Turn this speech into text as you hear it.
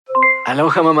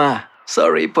Aloha, mamá.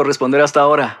 Sorry por responder hasta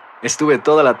ahora. Estuve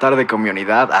toda la tarde con mi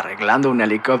unidad arreglando un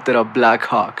helicóptero Black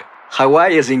Hawk.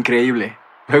 Hawái es increíble.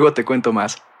 Luego te cuento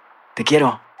más. Te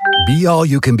quiero. Be All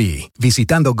You Can Be,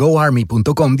 visitando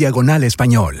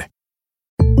goarmy.com/español.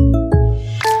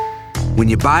 When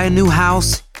you buy a new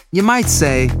house, you might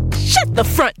say, "Shut the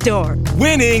front door."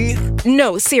 Winning!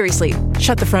 No, seriously.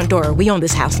 Shut the front door. We own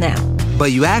this house now.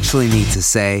 but you actually need to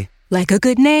say, like a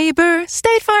good neighbor,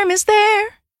 State Farm is there.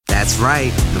 That's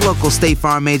right. The local State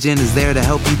Farm agent is there to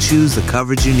help you choose the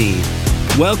coverage you need.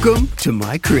 Welcome to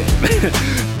my crib.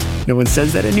 No one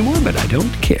says that anymore, but I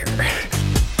don't care.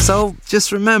 So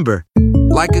just remember,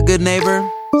 like a good neighbor,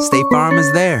 State Farm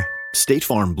is there. State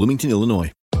Farm, Bloomington,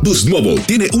 Illinois. Boost Mobile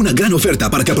tiene una gran oferta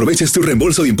para que aproveches tu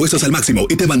reembolso de impuestos al máximo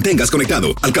y te mantengas conectado.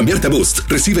 Al cambiarte a Boost,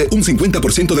 recibe un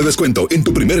 50% de descuento en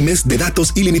tu primer mes de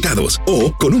datos ilimitados.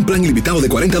 O, con un plan ilimitado de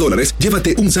 $40,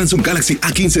 llévate un Samsung Galaxy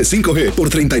A15 5G por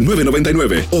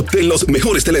 $39.99. Obtén los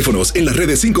mejores teléfonos en las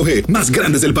redes 5G más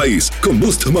grandes del país. Con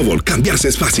Boost Mobile, cambiarse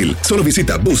es fácil. Solo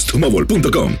visita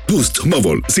boostmobile.com. Boost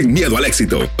Mobile, sin miedo al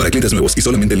éxito. Para clientes nuevos y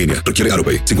solamente en línea, requiere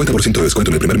AutoPay. 50% de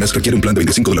descuento en el primer mes requiere un plan de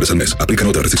 $25 al mes. Aplican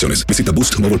otras restricciones. Visita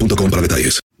boostmobile.com para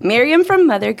detalles. Miriam from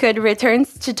Motherhood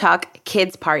returns to talk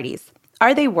kids' parties.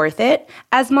 Are they worth it?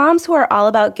 As moms who are all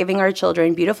about giving our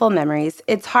children beautiful memories,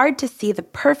 it's hard to see the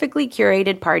perfectly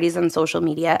curated parties on social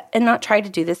media and not try to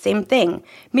do the same thing.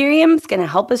 Miriam's going to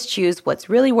help us choose what's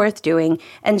really worth doing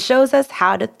and shows us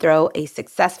how to throw a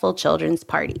successful children's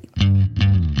party.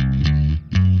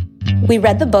 We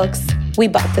read the books, we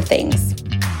bought the things.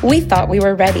 We thought we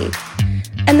were ready.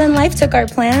 And then life took our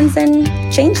plans and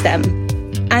changed them.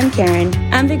 I'm Karen,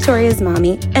 I'm Victoria's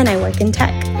mommy, and I work in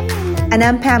tech. And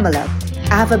I'm Pamela.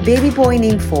 I have a baby boy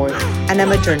named Ford, and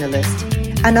I'm a journalist.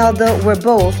 And although we're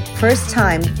both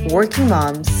first-time working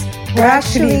moms, we're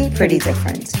actually pretty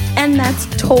different. And that's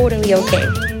totally okay,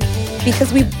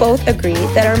 because we both agree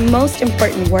that our most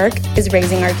important work is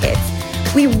raising our kids.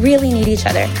 We really need each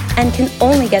other and can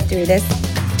only get through this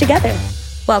together.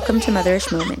 Welcome to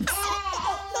Motherish Moments.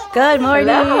 Good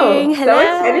morning. Hello. So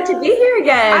excited to be here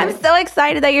again. I'm so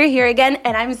excited that you're here again,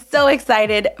 and I'm so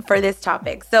excited for this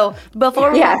topic. So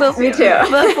before me too.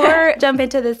 Before jump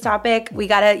into this topic, we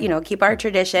gotta, keep our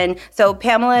tradition. So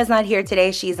Pamela is not here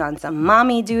today. She's on some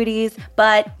mommy duties,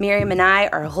 but Miriam and I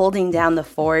are holding down the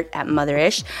fort at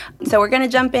Motherish. So we're gonna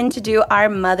jump in to do our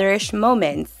Motherish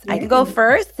moments. I can go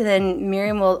first, and then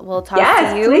Miriam will talk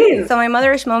to you. Please. So my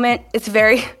Motherish moment, it's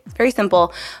very, very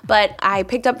simple, but I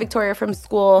picked up Victoria from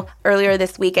school earlier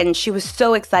this week, and she was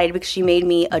so excited because she made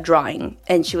me a drawing,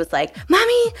 and she was like,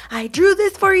 "Mommy, I drew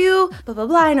this for you, blah blah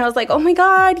blah," and I was like, "Oh my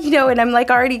god," and I'm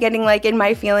like already getting like in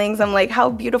my feelings. I'm like,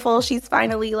 how beautiful, she's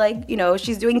finally like,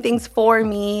 she's doing things for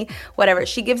me, whatever.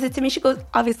 She gives it to me, she goes,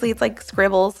 obviously it's like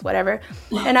scribbles, whatever,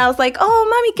 and I was like, "Oh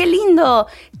mami, qué lindo,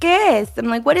 ¿qué es?" I'm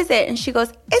like, "What is it?" And she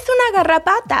goes, "Es una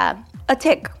garrapata, a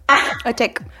tick,"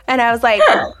 and I was like,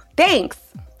 "Thanks,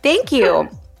 thank you."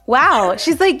 Wow.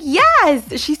 She's like,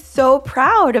 yes. She's so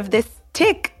proud of this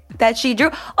tick that she drew.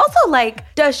 Also, like,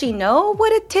 does she know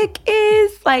what a tick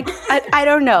is? Like, I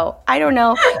don't know.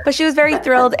 But she was very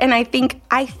thrilled. And I think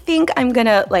I'm going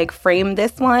to like frame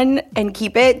this one and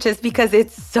keep it just because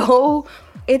it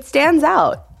stands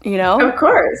out. Of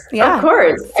course. Yeah. Of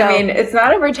course. So, I mean, it's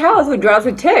not every child who draws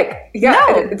a tick. Yeah,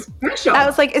 no. It's special. I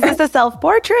was like, is this a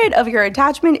self-portrait of your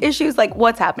attachment issues? Like,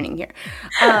 what's happening here?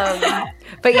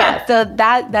 But yeah, so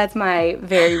that's my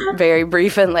very, very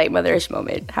brief and light motherish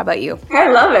moment. How about you? I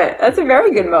love it. That's a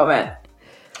very good moment.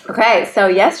 Okay, so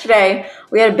yesterday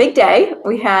we had a big day.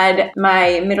 We had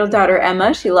my middle daughter,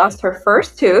 Emma. She lost her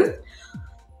first tooth.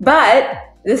 But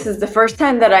this is the first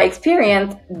time that I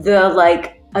experienced the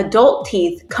adult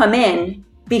teeth come in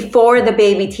before the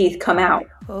baby teeth come out.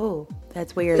 Oh,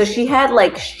 that's weird. So she had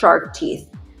shark teeth,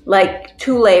 like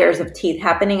 2 layers of teeth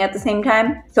happening at the same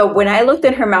time. So when I looked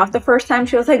at her mouth the first time,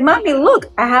 she was like, "Mommy,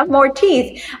 look, I have more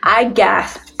teeth." I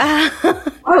gasped. I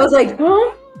was like,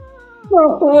 "Huh?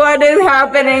 What is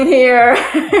happening here?"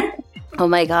 Oh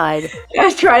my God. I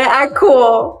was trying to act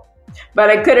cool, but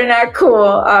I couldn't act cool,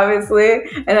 obviously.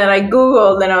 And then I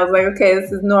Googled and I was like, okay,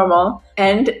 this is normal.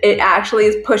 And it actually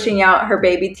is pushing out her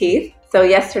baby teeth. So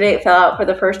yesterday it fell out for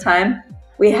the first time.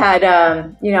 We had,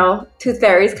 tooth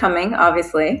fairies coming,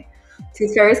 obviously.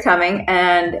 Tooth fairies coming.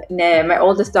 And my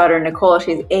oldest daughter, Nicole,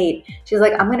 she's 8. She's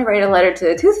like, "I'm going to write a letter to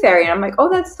the tooth fairy." And I'm like,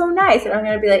 "Oh, that's so nice." And I'm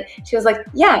going to be like, she was like,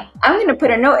 "Yeah, I'm going to put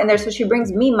a note in there so she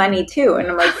brings me money too." And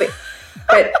I'm like,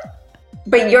 but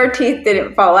But your teeth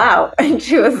didn't fall out. And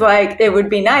she was like, it would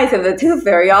be nice if the tooth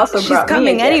fairy also brought me a gift. She's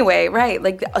coming anyway, right?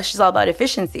 Like, she's all about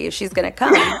efficiency. If she's going to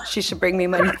come, she should bring me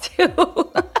money too.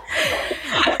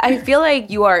 I feel like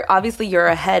you're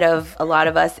ahead of a lot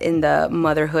of us in the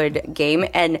motherhood game.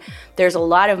 And there's a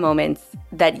lot of moments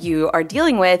that you are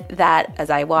dealing with that, as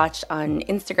I watch on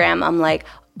Instagram, I'm like,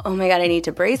 oh my God, I need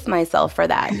to brace myself for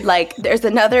that. Like, there's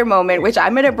another moment, which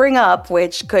I'm going to bring up,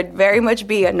 which could very much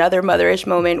be another motherish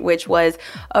moment, which was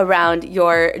around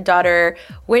your daughter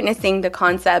witnessing the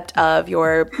concept of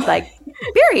your, like,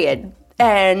 period.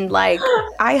 And, like,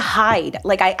 I hide.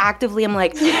 Like, I actively am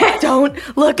like, don't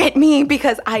look at me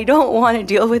because I don't want to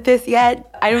deal with this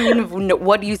yet. I don't even know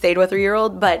what you say to a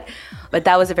 3-year-old, but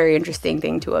that was a very interesting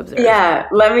thing to observe. Yeah,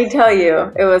 let me tell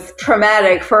you, it was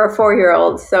traumatic for a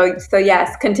 4-year-old. So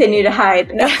yes, continue to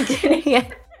hide. No, I'm kidding. Yeah.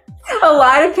 A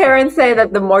lot of parents say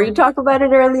that the more you talk about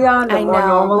it early on, the more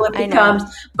normal it becomes.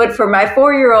 But for my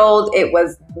 4-year-old, it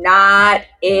was not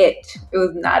it. It was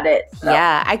not it. So.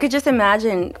 Yeah, I could just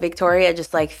imagine Victoria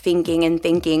just like thinking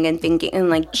and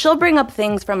like she'll bring up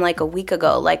things from like a week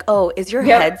ago, like, oh, is your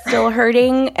head still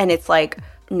hurting? And it's like,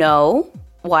 no.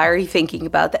 Why are you thinking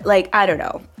about that? Like, I don't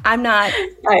know. I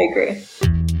agree.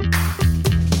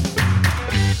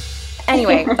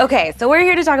 Anyway, okay, so we're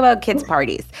here to talk about kids'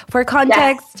 parties. For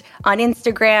context, on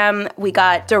Instagram, we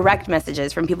got direct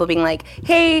messages from people being like,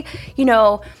 hey,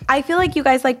 I feel like you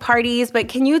guys like parties, but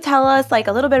can you tell us like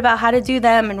a little bit about how to do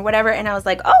them and whatever? And I was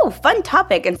like, oh, fun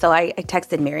topic. And so I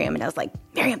texted Miriam and I was like,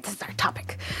 Miriam, this is our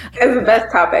topic. It's the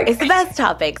best topic. It's the best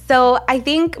topic. So I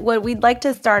think what we'd like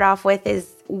to start off with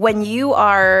is when you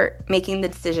are making the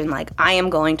decision, like, I am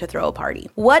going to throw a party,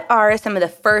 what are some of the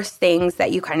first things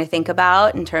that you kind of think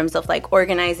about in terms of like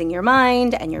organizing your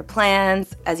mind and your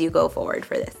plans as you go forward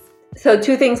for this? So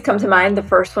 2 things come to mind. The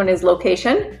first one is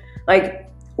location. Like,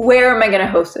 where am I going to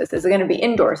host this? Is it going to be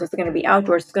indoors? Is it going to be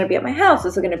outdoors? Is it going to be at my house?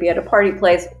 Is it going to be at a party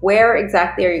place? Where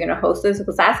exactly are you going to host this?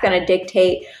 Because that's going to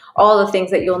dictate all the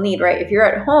things that you'll need, right? If you're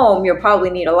at home, you'll probably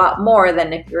need a lot more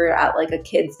than if you're at like a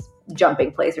kid's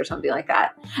jumping place or something like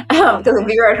that. Because if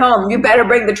you're at home, you better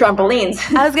bring the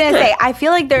trampolines. I was going to say, I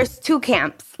feel like there's 2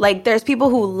 camps. Like, there's people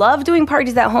who love doing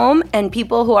parties at home and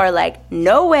people who are like,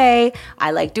 no way,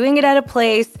 I like doing it at a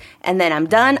place and then I'm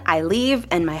done, I leave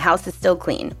and my house is still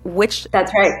clean. Which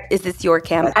That's right. Is this your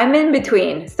camp? I'm in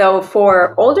between. So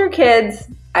for older kids,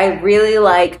 I really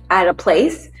like at a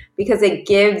place because it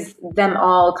gives them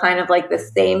all kind of like the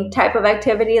same type of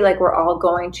activity. Like, we're all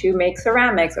going to make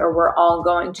ceramics, or we're all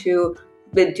going to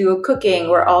do a cooking,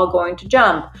 we're all going to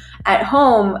jump. At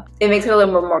home, it makes it a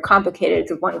little bit more complicated.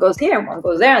 So one goes here, one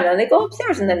goes there, and then they go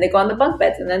upstairs, and then they go on the bunk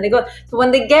beds, and then they go. So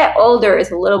when they get older,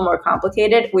 it's a little more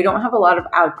complicated. We don't have a lot of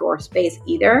outdoor space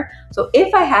either. So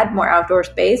if I had more outdoor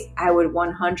space, I would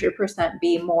 100%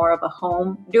 be more of a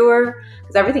home doer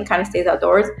because everything kind of stays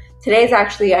outdoors. Today's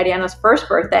actually Ariana's first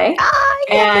birthday,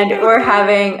 and we're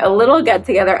having a little get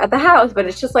together at the house, but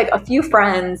it's just like a few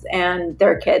friends and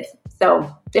their kids.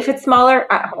 So if it's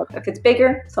smaller, at home. If it's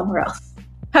bigger, somewhere else.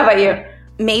 How about you?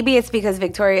 Maybe it's because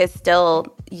Victoria is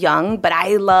still young, but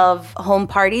I love home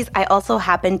parties. I also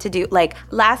happen to do, like,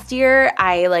 last year,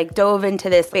 I like dove into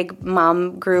this big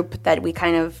mom group that we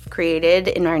kind of created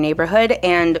in our neighborhood.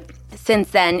 And since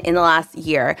then, in the last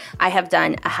year, I have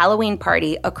done a Halloween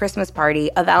party, a Christmas party,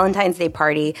 a Valentine's Day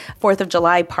party, 4th of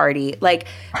July party, like,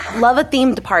 love a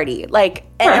themed party. Like,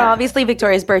 and obviously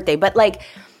Victoria's birthday, but like,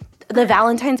 the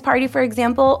Valentine's party, for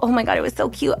example, oh my God, it was so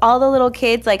cute. All the little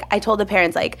kids, like, I told the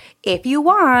parents, like, if you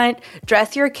want,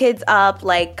 dress your kids up,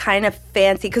 like, kind of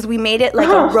fancy, because we made it like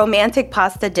a romantic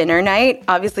pasta dinner night,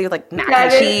 obviously with like mac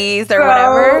and cheese or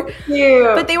whatever.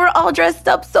 Cute. But they were all dressed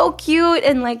up so cute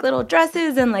in like little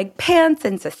dresses and like pants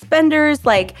and suspenders.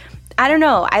 Like, I don't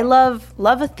know. I love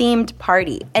a themed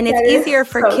party. And it's easier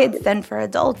for kids than for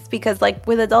adults because, like,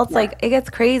 with adults, like, it gets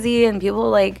crazy and people,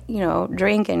 like,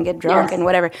 drink and get drunk and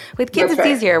whatever. With kids, it's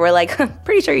easier. We're like,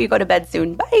 pretty sure you go to bed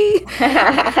soon. Bye.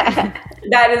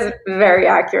 That is very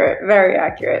accurate. Very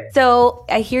accurate. So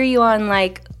I hear you on,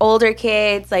 like, older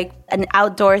kids, like, an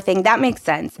outdoor thing. That makes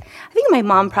sense. I think my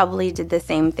mom probably did the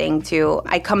same thing, too.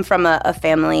 I come from a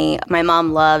family. My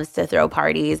mom loves to throw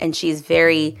parties, and she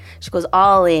goes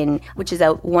all in, which is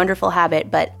a wonderful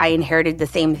habit, but I inherited the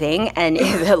same thing, and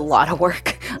it's a lot of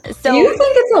work. So, do you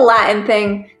think it's a Latin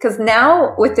thing? Because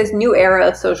now, with this new era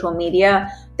of social media,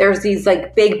 there's these,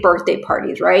 like, big birthday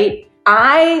parties, right?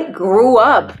 I grew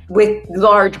up with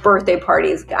large birthday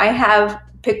parties. I have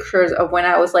pictures of when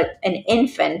I was like an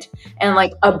infant and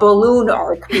like a balloon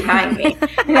arc behind me.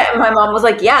 And my mom was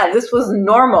like, yeah, this was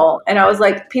normal. And I was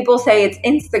like, people say it's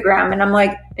Instagram. And I'm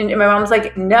like, and my mom's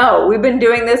like, no, we've been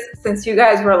doing this since you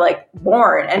guys were like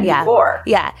born and before.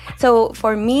 Yeah. So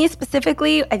for me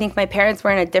specifically, I think my parents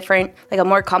were in a different, like a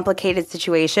more complicated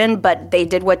situation, but they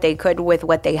did what they could with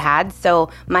what they had. So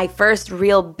my first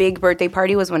real big birthday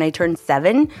party was when I turned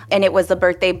 7, and it was a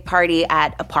birthday party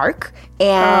at a park.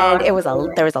 And there was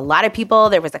a lot of people.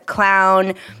 There was a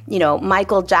clown. You know,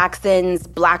 Michael Jackson's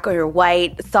Black or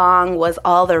White song was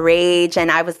all the rage. And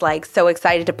I was like so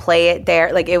excited to play it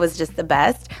there. Like it was just the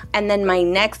best. And then my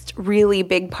next really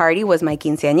big party was my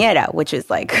quinceañera, which is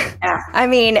like, I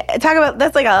mean, talk about,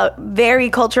 that's like a very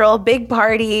cultural, big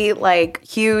party, like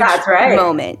huge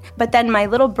moment. But then my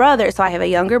little brother, so I have a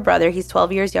younger brother, he's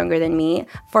 12 years younger than me.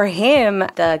 For him,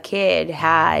 the kid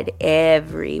had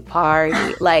every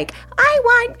party. Like, I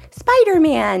want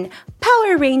Spider-Man,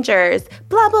 Power Rangers,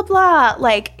 blah, blah, blah.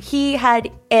 Like, he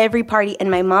had every party, and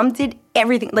my mom did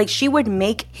everything. Like, she would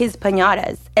make his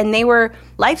piñatas, and they were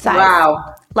life-size.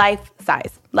 Wow.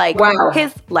 Life-size. Like,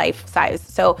 his life size.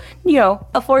 So, you know,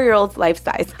 a 4-year-old's life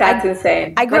size. That's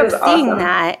insane. I grew up seeing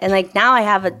that, and like now I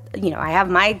have I have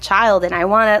my child, and I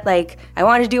want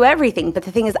to do everything. But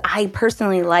the thing is, I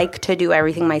personally like to do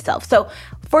everything myself. So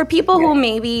for people who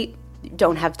maybe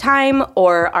don't have time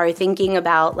or are thinking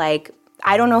about like,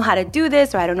 I don't know how to do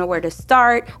this, or I don't know where to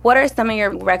start, what are some of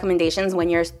your recommendations when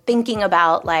you're thinking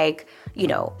about like, you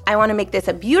know, I want to make this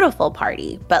a beautiful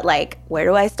party, but like, where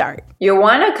do I start? You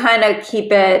want to kind of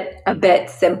keep it a bit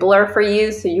simpler for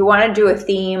you. So you want to do a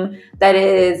theme that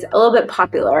is a little bit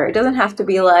popular. It doesn't have to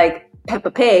be like Peppa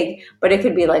Pig, but it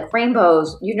could be like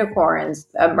rainbows, unicorns,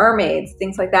 mermaids,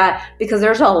 things like that, because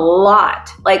there's a lot.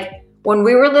 Like, when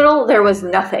we were little, there was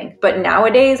nothing. But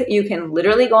nowadays, you can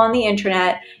literally go on the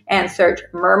internet and search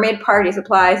mermaid party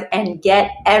supplies and get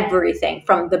everything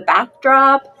from the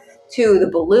backdrop to the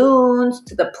balloons,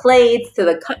 to the plates,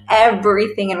 to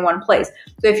everything in one place.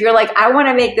 So if you're like, I want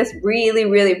to make this really,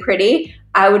 really pretty,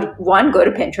 I would, go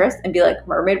to Pinterest and be like,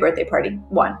 mermaid birthday party.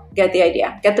 Get the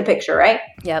idea, get the picture, right?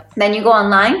 Yep. Then you go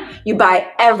online, you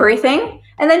buy everything,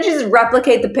 and then just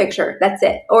replicate the picture. That's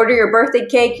it. Order your birthday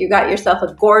cake. You got yourself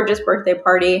a gorgeous birthday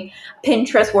party,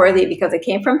 Pinterest worthy, because it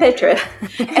came from Pinterest.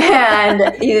 And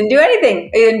you didn't do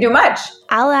anything. You didn't do much.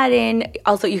 I'll add in,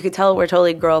 also you could tell we're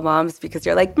totally girl moms because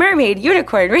you're like mermaid,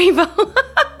 unicorn, rainbow.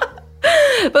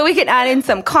 But we could add in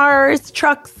some cars,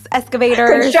 trucks,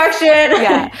 excavators. Construction.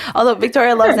 Yeah. Although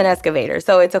Victoria loves an excavator,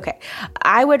 so it's okay.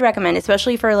 I would recommend,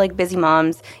 especially for like busy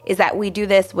moms, is that we do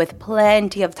this with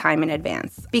plenty of time in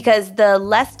advance. Because the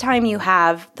less time you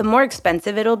have, the more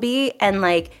expensive it'll be. And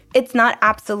like, it's not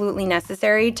absolutely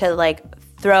necessary to like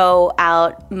throw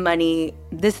out money.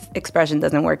 This expression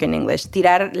doesn't work in English.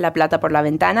 Tirar la plata por la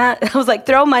ventana. I was like,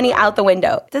 throw money out the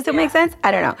window. Does it make sense?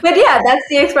 I don't know. But yeah, that's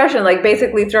the expression. Like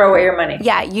basically throw away your money.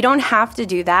 Yeah, you don't have to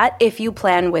do that if you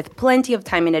plan with plenty of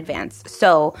time in advance.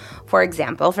 So, for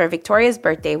example, for Victoria's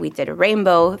birthday, we did a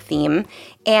rainbow theme.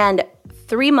 And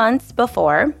 3 months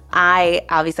before, I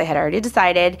obviously had already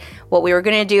decided what we were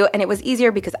going to do, and it was easier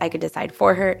because I could decide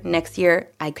for her. Next year,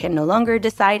 I can no longer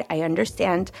decide. I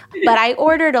understand. But I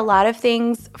ordered a lot of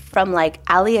things from like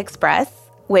AliExpress,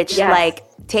 which like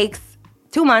takes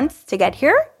 2 months to get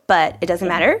here, but it doesn't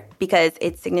matter because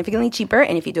it's significantly cheaper,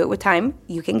 and if you do it with time,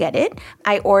 you can get it.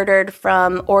 I ordered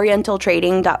from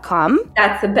orientaltrading.com.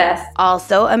 That's the best.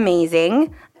 Also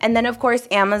amazing. And then, of course,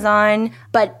 Amazon.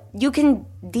 But you can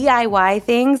DIY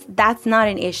things. That's not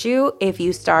an issue if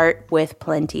you start with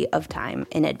plenty of time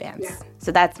in advance. Yeah.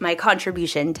 So that's my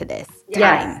contribution to this.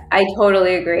 Yes, I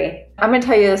totally agree. I'm going to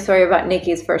tell you the story about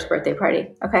Nikki's first birthday party.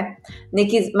 Okay.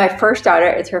 My first daughter,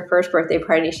 it's her first birthday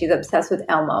party. She's obsessed with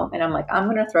Elmo. And I'm like, I'm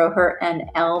going to throw her an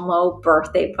Elmo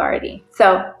birthday party.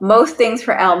 So most things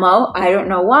for Elmo, I don't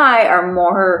know why, are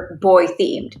more boy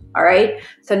themed. All right.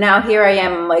 So now here I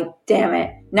am. I'm like, damn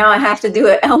it. Now I have to do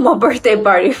an Elmo birthday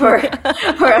party for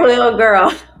a little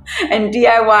girl and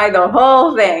DIY the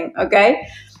whole thing. Okay.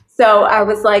 So I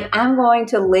was like, I'm going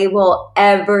to label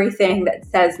everything that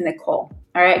says Nicole.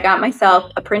 All right, I got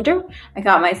myself a printer. I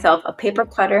got myself a paper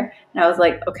cutter. And I was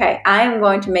like, okay, I am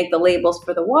going to make the labels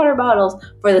for the water bottles,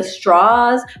 for the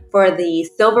straws, for the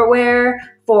silverware,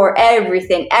 for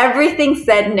everything. Everything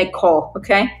said Nicole,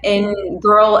 okay, in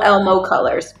girl Elmo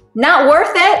colors. Not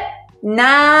worth it.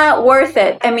 Not worth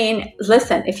it. I mean,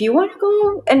 listen, if you want to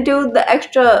go and do the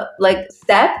extra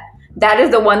step, that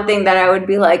is the one thing that I would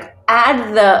be like,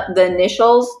 add the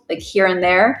initials like here and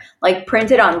there, like print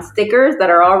it on stickers that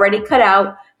are already cut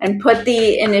out and put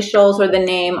the initials or the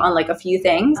name on like a few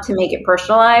things to make it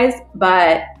personalized.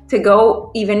 But to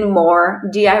go even more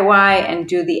DIY and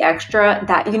do the extra,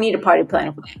 that you need a party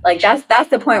planner. Like that's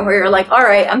the point where you're like, all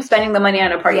right, I'm spending the money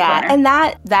on a party planner. Yeah, and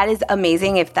that is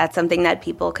amazing if that's something that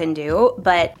people can do.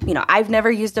 But, I've never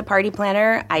used a party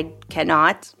planner. I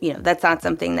cannot. That's not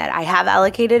something that I have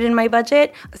allocated in my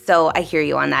budget. So I hear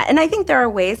you on that. And I think there are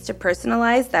ways to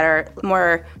personalize that are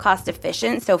more cost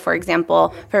efficient. So for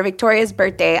example, for Victoria's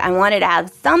birthday, I wanted to have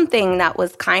something that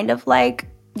was kind of like,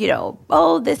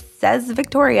 this says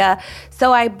Victoria.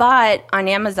 So I bought on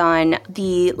Amazon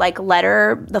the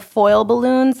the foil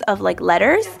balloons of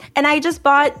letters. And I just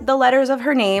bought the letters of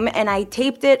her name and I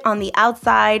taped it on the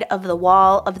outside of the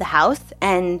wall of the house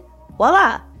and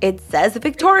voila. It says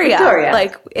Victoria.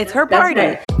 It's her party.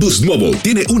 Right. Boost Mobile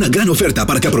tiene una gran oferta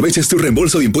para que aproveches tu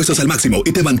reembolso de impuestos al máximo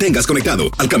y te mantengas conectado.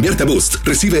 Al cambiarte a Boost,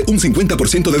 recibe un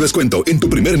 50% de descuento en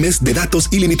tu primer mes de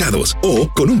datos ilimitados.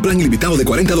 O, con un plan ilimitado de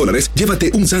 $40,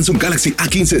 llévate un Samsung Galaxy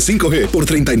A15 5G por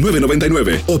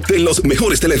 $39.99. Obtén los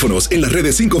mejores teléfonos en las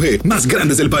redes 5G más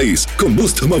grandes del país. Con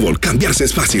Boost Mobile, cambiarse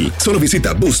es fácil. Solo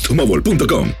visita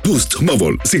boostmobile.com. Boost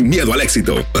Mobile, sin miedo al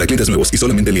éxito. Para clientes nuevos y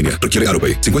solamente en línea, requiere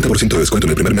AutoPay. 50% de descuento en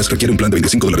el primer mes requiere un plan de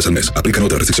 $25 al mes. Aplican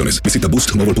otras restricciones. Visita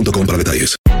boostmobile.com para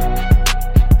detalles.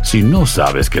 Si no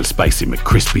sabes que el Spicy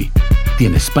McCrispy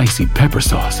tiene Spicy Pepper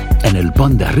Sauce en el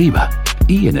pan de arriba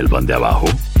y en el pan de abajo,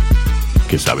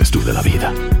 ¿qué sabes tú de la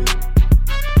vida?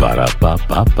 Para, pa,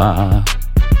 pa, pa.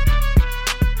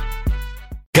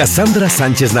 Cassandra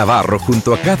Sánchez Navarro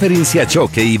junto a Catherine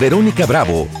Siachoque y Verónica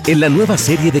Bravo en la nueva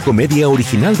serie de comedia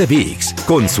original de ViX,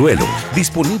 Consuelo,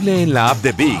 disponible en la app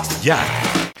de ViX ya.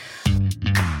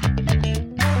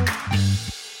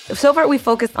 So far, we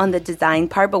focused on the design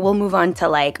part, but we'll move on to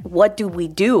what do we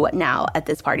do now at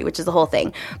this party, which is the whole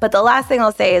thing. But the last thing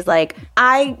I'll say is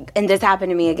and this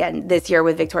happened to me again this year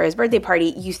with Victoria's birthday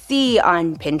party, you see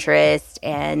on Pinterest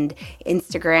and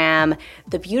Instagram,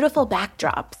 the beautiful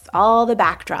backdrops, all the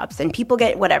backdrops, and people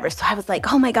get whatever. So I was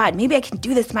like, oh my God, maybe I can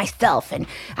do this myself. And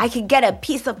I could get a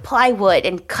piece of plywood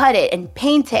and cut it and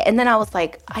paint it. And then I was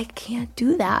like, I can't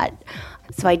do that.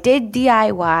 So I did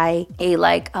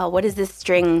DIY what is this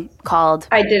string called?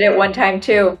 I did it one time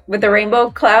too, with the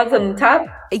rainbow clouds on the top.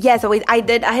 Yeah, so I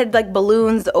had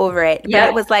balloons over it. Yeah.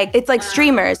 It was it's like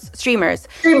streamers. Streamers,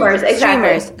 exactly.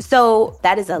 Streamers. So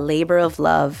that is a labor of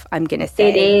love, I'm going to say.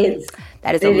 It is.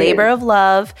 That is a labor of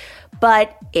love.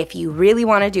 But if you really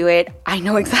want to do it, I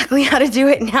know exactly how to do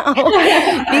it now.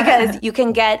 Because you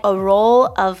can get a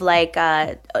roll of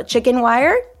chicken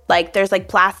wire. There's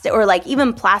plastic or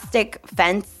even plastic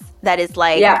fence that is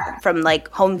from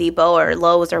Home Depot or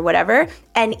Lowe's or whatever.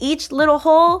 And each little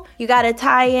hole, you got to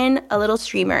tie in a little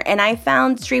streamer. And I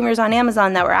found streamers on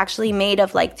Amazon that were actually made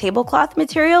of tablecloth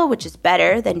material, which is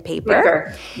better than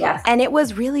paper. Yes. And it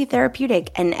was really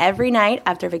therapeutic. And every night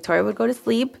after Victoria would go to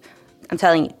sleep, I'm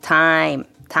telling you, time.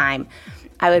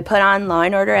 I would put on Law &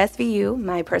 Order SVU,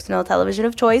 my personal television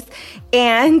of choice,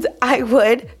 and I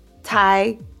would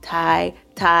tie.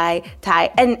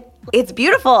 And it's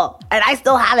beautiful. And I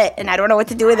still have it. And I don't know what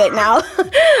to do with it now.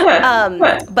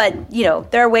 But,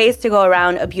 there are ways to go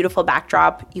around a beautiful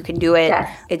backdrop. You can do it.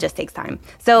 Yes. It just takes time.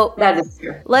 So that is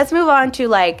true. Let's move on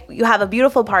to you have a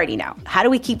beautiful party now. How do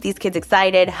we keep these kids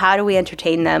excited? How do we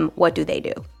entertain them? What do they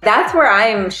do? That's where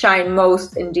I shine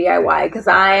most in DIY because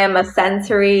I am a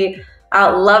sensory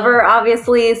lover,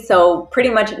 obviously. So pretty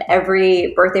much in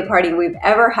every birthday party we've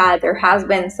ever had, there has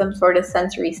been some sort of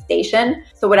sensory station.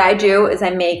 So what I do is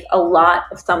I make a lot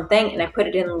of something and I put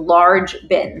it in large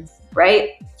bins,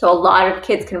 right? So a lot of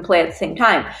kids can play at the same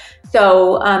time.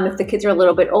 So if the kids are a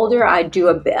little bit older, I do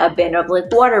a bin of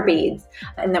water beads.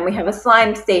 And then we have a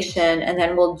slime station. And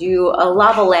then we'll do a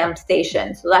lava lamp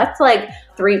station. So that's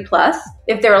 3+.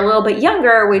 If they're a little bit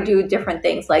younger, we do different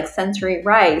things like sensory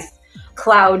rice,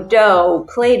 cloud dough,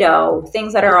 Play-Doh,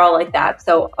 things that are all like that.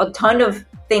 So a ton of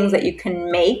things that you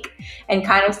can make and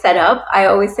kind of set up. I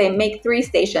always say make 3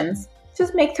 stations.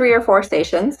 Just make 3 or 4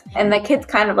 stations and the kids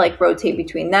kind of rotate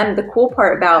between them. The cool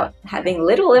part about having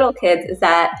little kids is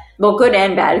that, well, good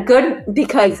and bad. Good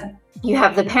because you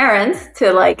have the parents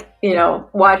to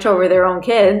watch over their own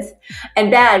kids,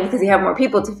 and bad because you have more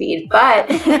people to feed. But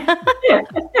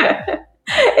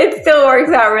it still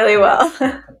works out really well.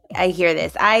 I hear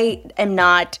this. I am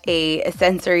not a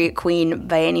sensory queen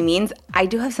by any means. I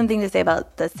do have something to say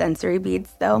about the sensory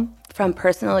beads, though, from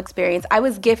personal experience. I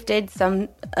was gifted some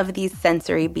of these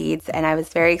sensory beads, and I was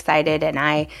very excited. And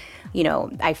I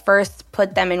first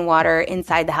put them in water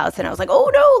inside the house, and I was like, oh,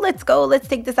 no, let's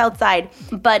take this outside.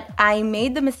 But I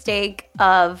made the mistake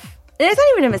of... It's not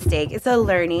even a mistake. It's a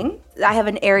learning. I have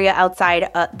an area outside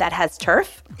that has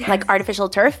turf, artificial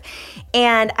turf.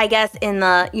 And I guess in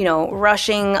the,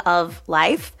 rushing of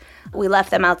life, We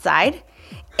left them outside,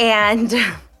 and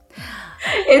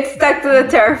it's stuck to the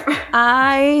turf.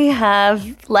 I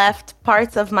have left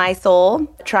parts of my soul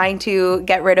trying to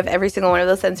get rid of every single one of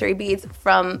those sensory beads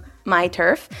from my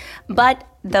turf. But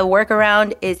the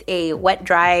workaround is a wet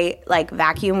dry like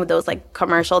vacuum with those like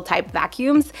commercial type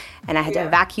vacuums. And I had to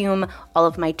vacuum all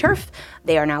of my turf.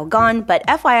 They are now gone. But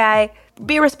FYI,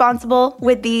 be responsible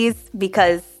with these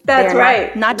because that's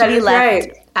they're not to be left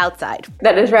outside.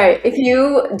 That is right. If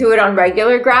you do it on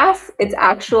regular grass, it's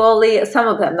actually, some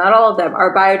of them, not all of them,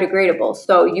 are biodegradable.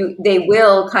 So they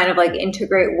will kind of like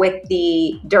integrate with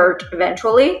the dirt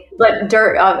eventually. But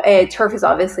turf is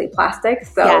obviously plastic.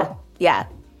 So yeah.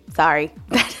 Sorry.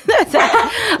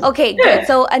 Okay, good.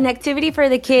 So an activity for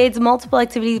the kids, multiple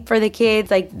activities for the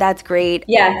kids, like that's great.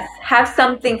 Yes, have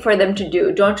something for them to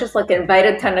do. Don't just like invite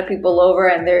a ton of people over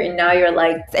and now you're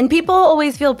like. And people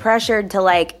always feel pressured to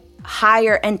like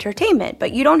hire entertainment,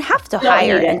 but you don't have to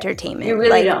hire entertainment. You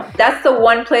really don't. That's the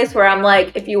one place where I'm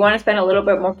like, if you want to spend a little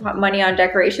bit more money on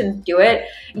decorations, do it.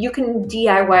 You can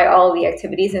DIY all the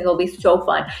activities and it'll be so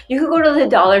fun. You could go to the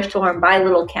dollar store and buy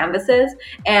little canvases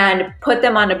and put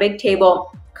them on a big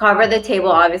table. Cover the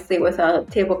table, obviously, with a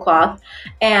tablecloth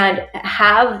and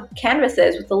have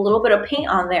canvases with a little bit of paint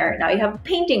on there. Now you have a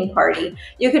painting party.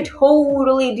 You could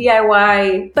totally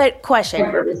DIY. But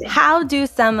question, how do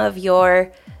some of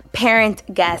your parent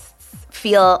guests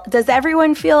feel? Does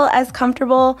everyone feel as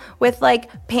comfortable with like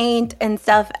paint and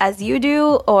stuff as you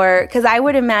do? Or because I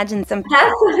would imagine some.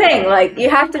 That's the thing. Like you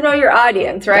have to know your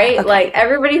audience, right? Okay. Like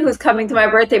everybody who's coming to my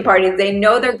birthday parties, they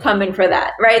know they're coming for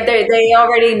that, right? They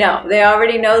already know. They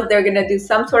already know they're going to do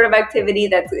some sort of activity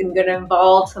that's going to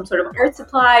involve some sort of art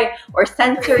supply or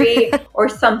sensory or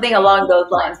something along those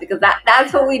lines, because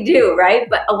that's what we do, right?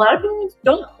 But a lot of people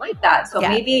don't like that. So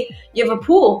maybe you have a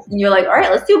pool and you're like, all right,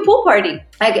 let's do a pool party.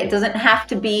 Like it doesn't have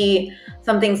to be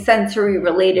something sensory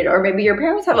related, or maybe your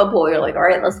parents have a pool. You're like, all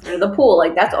right, let's go to the pool.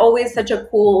 Like that's always such a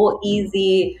cool,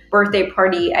 easy birthday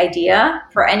party idea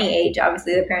for any age.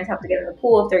 Obviously the parents have to get in the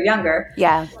pool if they're younger.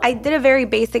 Yeah. I did a very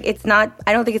basic, I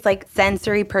don't think it's like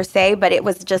sensory per se, but it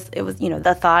was,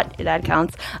 the thought that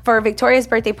counts. For Victoria's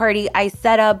birthday party, I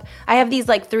have these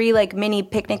like 3 like mini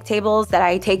picnic tables that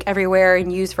I take everywhere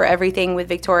and use for everything with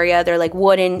Victoria. They're like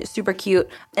wooden, super cute.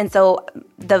 And so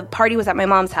the party was at my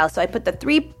mom's house. So I put the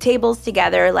 3 tables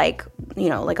together, like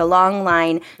a long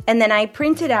line. And then I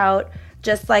printed out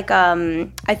just like,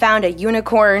 I found a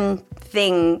unicorn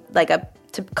thing, like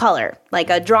to color, like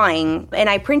a drawing. And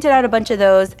I printed out a bunch of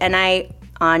those, and I,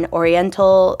 on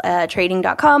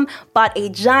orientaltrading.com, bought a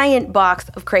giant box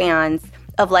of crayons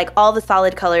of like all the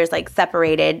solid colors, like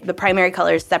separated, the primary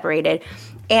colors separated,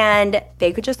 and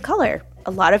they could just color.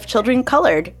 A lot of children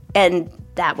colored, and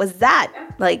that was that.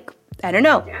 Like, I don't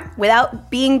know, without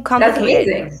being complicated.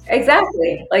 That's amazing.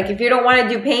 Exactly. Like if you don't want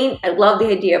to do paint, I love the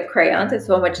idea of crayons. It's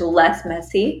so much less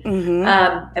messy.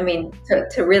 Mm-hmm.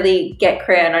 To really get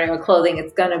crayon on your clothing,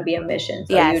 it's going to be a mission.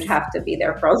 So you'd have to be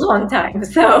there for a long time.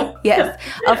 So yes,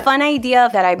 a fun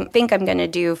idea that I think I'm going to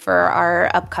do for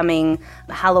our upcoming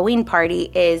Halloween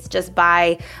party is just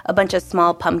buy a bunch of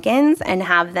small pumpkins and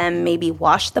have them maybe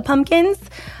wash the pumpkins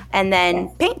and then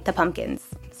paint the pumpkins.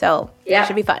 So it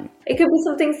should be fun. It could be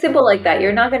something simple like that.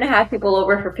 You're not going to have people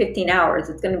over for 15 hours.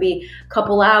 It's going to be a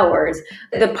couple hours.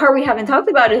 The part we haven't talked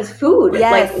about is food.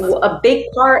 Yes. Like a big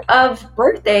part of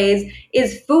birthdays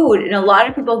is food. And a lot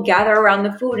of people gather around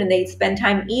the food and they spend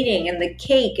time eating, and the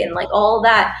cake and like all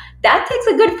that. That takes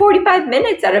a good 45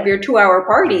 minutes out of your 2-hour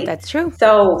party. That's true.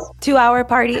 So 2-hour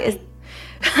party is...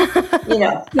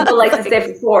 people like to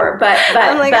say 4, but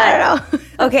I'm like, I don't know.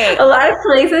 Okay. A lot of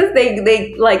places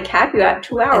they like cap you at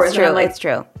 2 hours. It's true. It's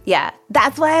true. Yeah.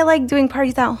 That's why I like doing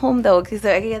parties at home though, because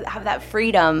I can have that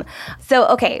freedom. So,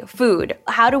 okay, food.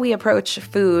 How do we approach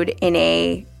food in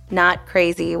a not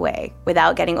crazy way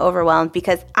without getting overwhelmed?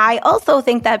 Because I also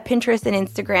think that Pinterest and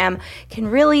Instagram can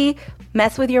really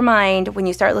mess with your mind when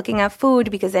you start looking at food,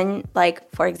 because then,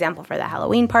 like, for example, for the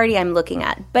Halloween party, I'm looking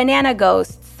at banana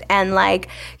ghosts and like,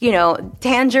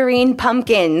 tangerine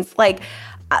pumpkins. Like,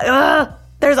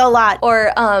 there's a lot.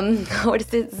 Or what is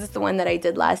this? This is the one that I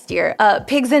did last year.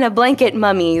 Pigs in a blanket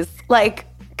mummies. Like,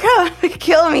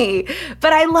 kill me.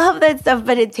 But I love that stuff,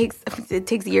 but it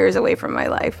takes years away from my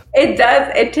life. It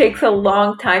does. It takes a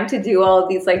long time to do all of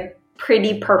these like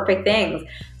pretty perfect things.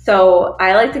 So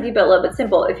I like to keep it a little bit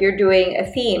simple. If you're doing a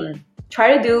theme,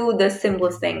 try to do the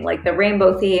simplest thing, like the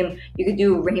rainbow theme. You could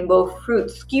do rainbow fruit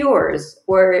skewers,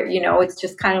 where, it's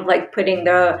just kind of like putting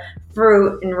the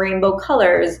fruit in rainbow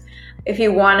colors. If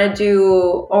you want to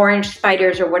do orange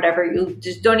spiders or whatever, you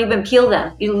just don't even peel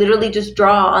them. You literally just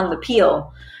draw on the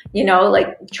peel. You know,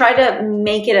 like try to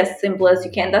make it as simple as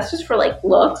you can. That's just for like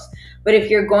looks. But if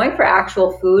you're going for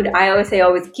actual food, I always say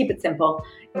always keep it simple.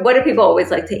 What do people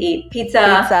always like to eat?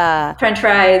 Pizza, French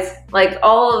fries, like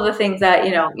all of the things that,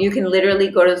 you know, you can literally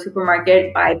go to the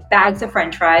supermarket, buy bags of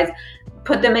French fries,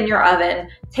 put them in your oven,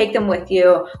 take them with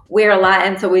you. We're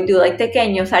Latin, so we do like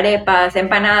tequeños, arepas,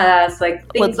 empanadas, like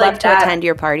things Would love like to that. attend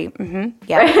your party.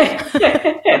 Yeah.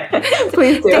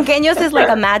 Please do. Tequeños is like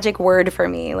a magic word for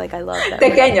me. Like, I love that.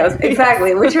 Tequeños,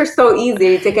 exactly, which are so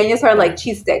easy. Tequeños are like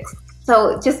cheese sticks.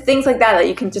 So just things like that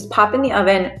you can just pop in the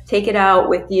oven, take it out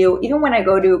with you. Even when I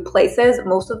go to places,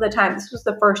 most of the time, this was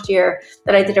the first year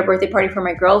that I did a birthday party for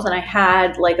my girls and I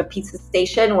had like a pizza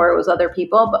station where it was other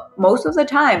people. But most of the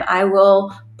time I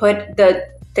will put the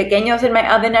tequeños in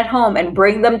my oven at home and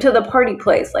bring them to the party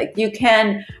place. Like you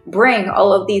can bring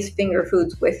all of these finger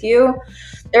foods with you.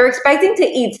 They're expecting to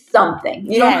eat something.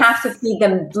 You don't have to feed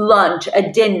them lunch,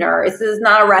 a dinner. This is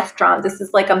not a restaurant. This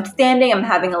is like I'm standing, I'm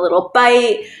having a little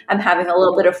bite, I'm having a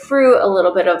little bit of fruit, a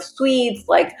little bit of sweets,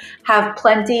 like have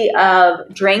plenty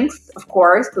of drinks, of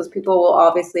course, because people will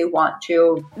obviously want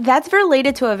to. That's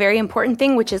related to a very important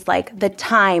thing, which is like the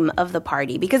time of the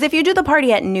party. Because if you do the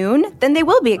party at noon, then they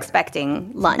will be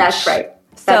expecting lunch. That's right.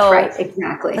 So That's right,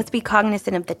 exactly. Let's be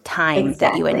cognizant of the time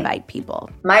that you invite people.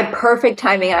 My perfect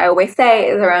timing, I always say,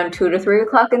 is around 2 to 3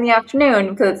 o'clock in the afternoon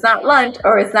because it's not lunch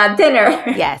or it's not dinner.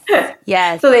 Yes,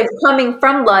 yes. So they're coming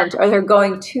from lunch or they're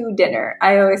going to dinner.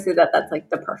 I always say that that's like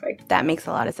the perfect. That makes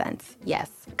a lot of sense. Yes.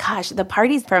 Gosh, the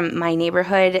parties from my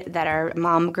neighborhood that are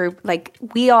mom group, like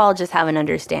we all just have an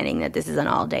understanding that this is an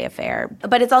all-day affair.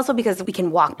 But it's also because we can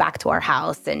walk back to our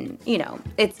house and, you know,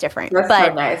 it's different. That's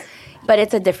so nice. But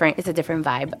it's a different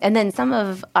vibe. And then some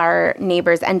of our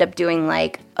neighbors end up doing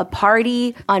like a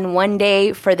party on one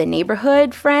day for the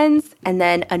neighborhood friends and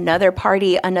then another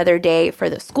party another day for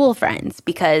the school friends.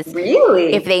 Because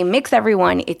really, if they mix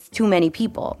everyone, it's too many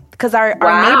people. Because our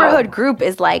neighborhood group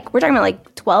is like, we're talking about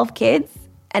like 12 kids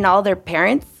and all their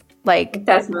parents. Like,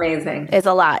 that's amazing. It's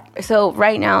a lot. So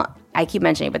right now, I keep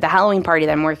mentioning it, but the Halloween party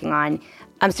that I'm working on,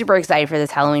 I'm super excited for this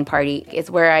Halloween party. It's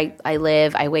where I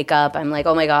live. I wake up. I'm like,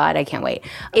 oh my God, I can't wait.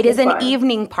 It is an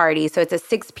evening party, so it's a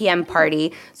 6 p.m.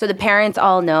 party. So the parents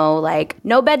all know, like,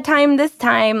 no bedtime this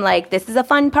time. Like, this is a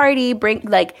fun party.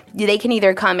 They can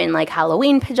either come in like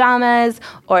Halloween pajamas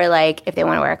or like if they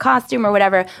want to wear a costume or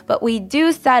whatever. But we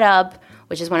do set up,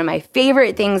 which is one of my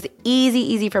favorite things,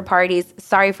 easy for parties.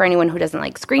 Sorry for anyone who doesn't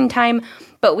like screen time.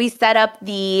 But we set up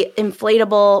the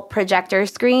inflatable projector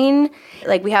screen.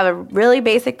 Like we have a really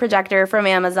basic projector from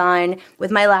Amazon with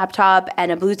my laptop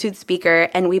and a Bluetooth speaker,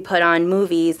 and we put on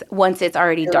movies once it's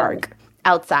already dark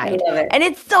outside. I love it. And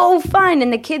it's so fun,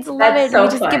 and the kids love it. So we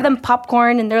just give them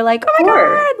popcorn, and they're like, oh my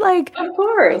God. Like, of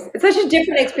course. It's such a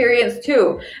different experience,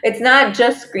 too. It's not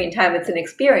just screen time. It's an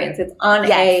experience. It's on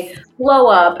a blow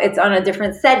up. It's on a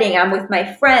different setting. I'm with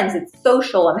my friends. It's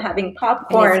social. I'm having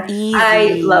popcorn.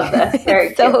 I love this.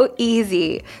 Very so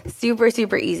easy. Super,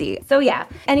 super easy. So yeah,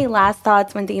 any last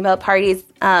thoughts when thinking about parties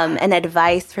and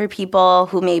advice for people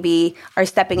who maybe are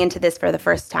stepping into this for the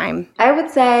first time? I would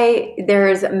say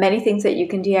there's many things that you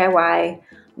can DIY.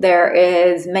 There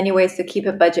is many ways to keep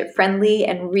it budget friendly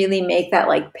and really make that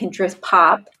like Pinterest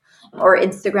pop or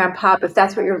Instagram pop if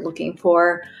that's what you're looking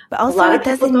for. But also it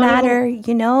doesn't matter,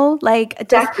 you know, like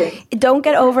just don't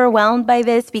get overwhelmed by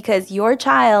this because your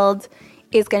child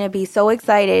is going to be so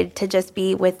excited to just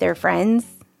be with their friends,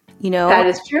 you know. That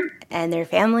is true. And their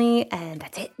family, and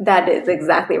that's it. That is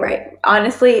exactly right.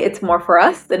 Honestly, it's more for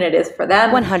us than it is for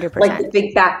them. 100%. Like the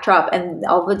big backdrop and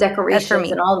all the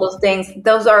decorations and all those things,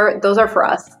 those are for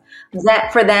us.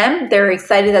 That for them, they're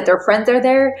excited that their friends are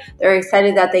there. They're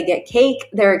excited that they get cake.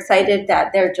 They're excited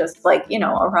that they're just like, you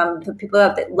know, around the people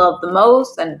that they love the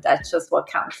most. And that's just what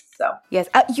counts. So yes.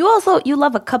 You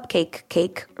love a cupcake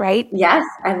cake, right? Yes.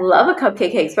 I love a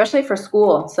cupcake cake, especially for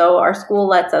school. So our school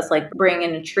lets us like bring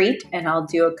in a treat and I'll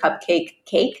do a cupcake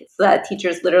cake so that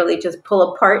teachers literally just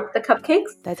pull apart the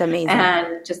cupcakes. That's amazing.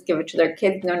 And just give it to their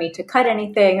kids. No need to cut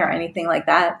anything or anything like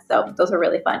that. So those are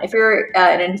really fun. If you're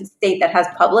in a state that has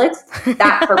Publix,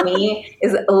 that for me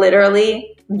is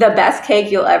literally the best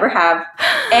cake you'll ever have.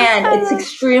 And it's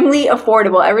extremely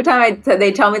affordable. Every time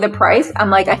they tell me the price, I'm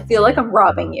like, I feel like I'm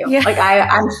robbing you. Yeah. Like,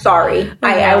 I'm sorry.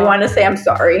 I want to say I'm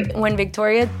sorry. When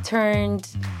Victoria turned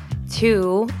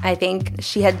 2, I think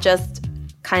she had just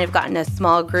kind of gotten a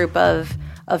small group of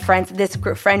friends. This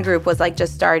friend group was like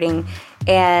just starting.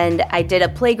 And I did a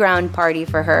playground party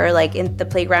for her, like in the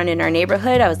playground in our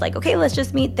neighborhood. I was like, okay, let's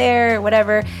just meet there,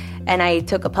 whatever. and I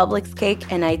took a Publix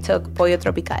cake, and I took Pollo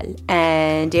Tropical.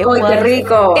 And it qué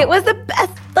rico. It was the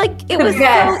best. Like, it was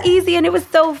so easy, and it was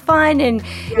so fun. And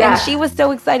she was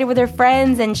so excited with her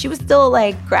friends, and she was still,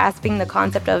 like, grasping the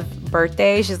concept of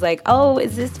birthday. She's like, oh,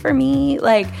 is this for me?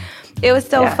 Like, it was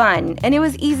so fun, and it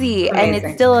was easy, and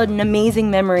it's still an amazing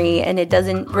memory, and it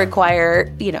doesn't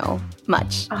require,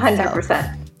 much. 100%. So,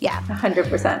 yeah.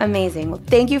 100%. Amazing. Well,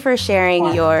 thank you for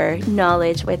sharing your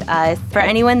knowledge with us. For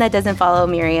anyone that doesn't follow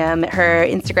Miriam, her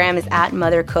Instagram is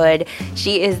 @mothercould.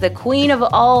 She is the queen of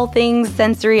all things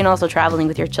sensory and also traveling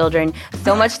with your children.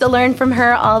 So much to learn from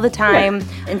her all the time.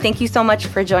 And thank you so much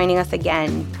for joining us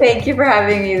again. Thank you for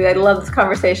having me. I love this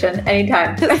conversation.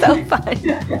 Anytime. It's so fun.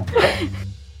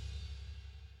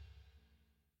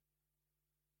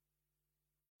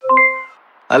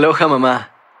 Aloha, mamá.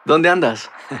 ¿Dónde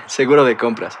andas? Seguro de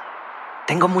compras.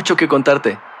 Tengo mucho que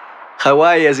contarte.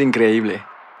 Hawái es increíble.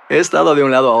 He estado de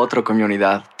un lado a otro con mi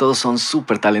unidad. Todos son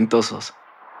súper talentosos.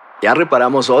 Ya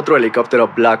reparamos otro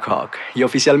helicóptero Black Hawk y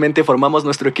oficialmente formamos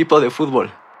nuestro equipo de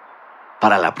fútbol.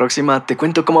 Para la próxima te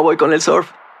cuento cómo voy con el surf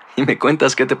y me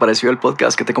cuentas qué te pareció el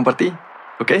podcast que te compartí,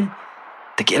 ¿ok?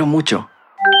 Te quiero mucho.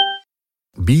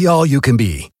 Be All You Can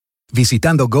Be.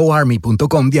 Visitando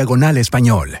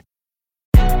goarmy.com/español.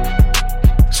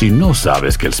 Si no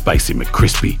sabes que el Spicy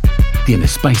McCrispy tiene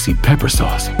Spicy Pepper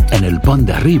Sauce en el pan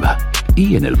de arriba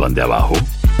y en el pan de abajo,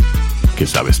 ¿qué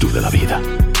sabes tú de la vida?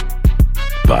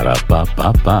 Para, pa,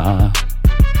 pa, pa.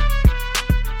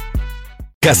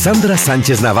 Cassandra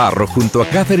Sánchez Navarro junto a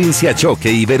Catherine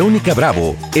Siachoque y Verónica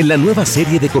Bravo en la nueva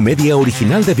serie de comedia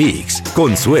original de ViX,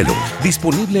 Consuelo,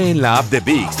 disponible en la app de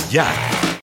ViX ya.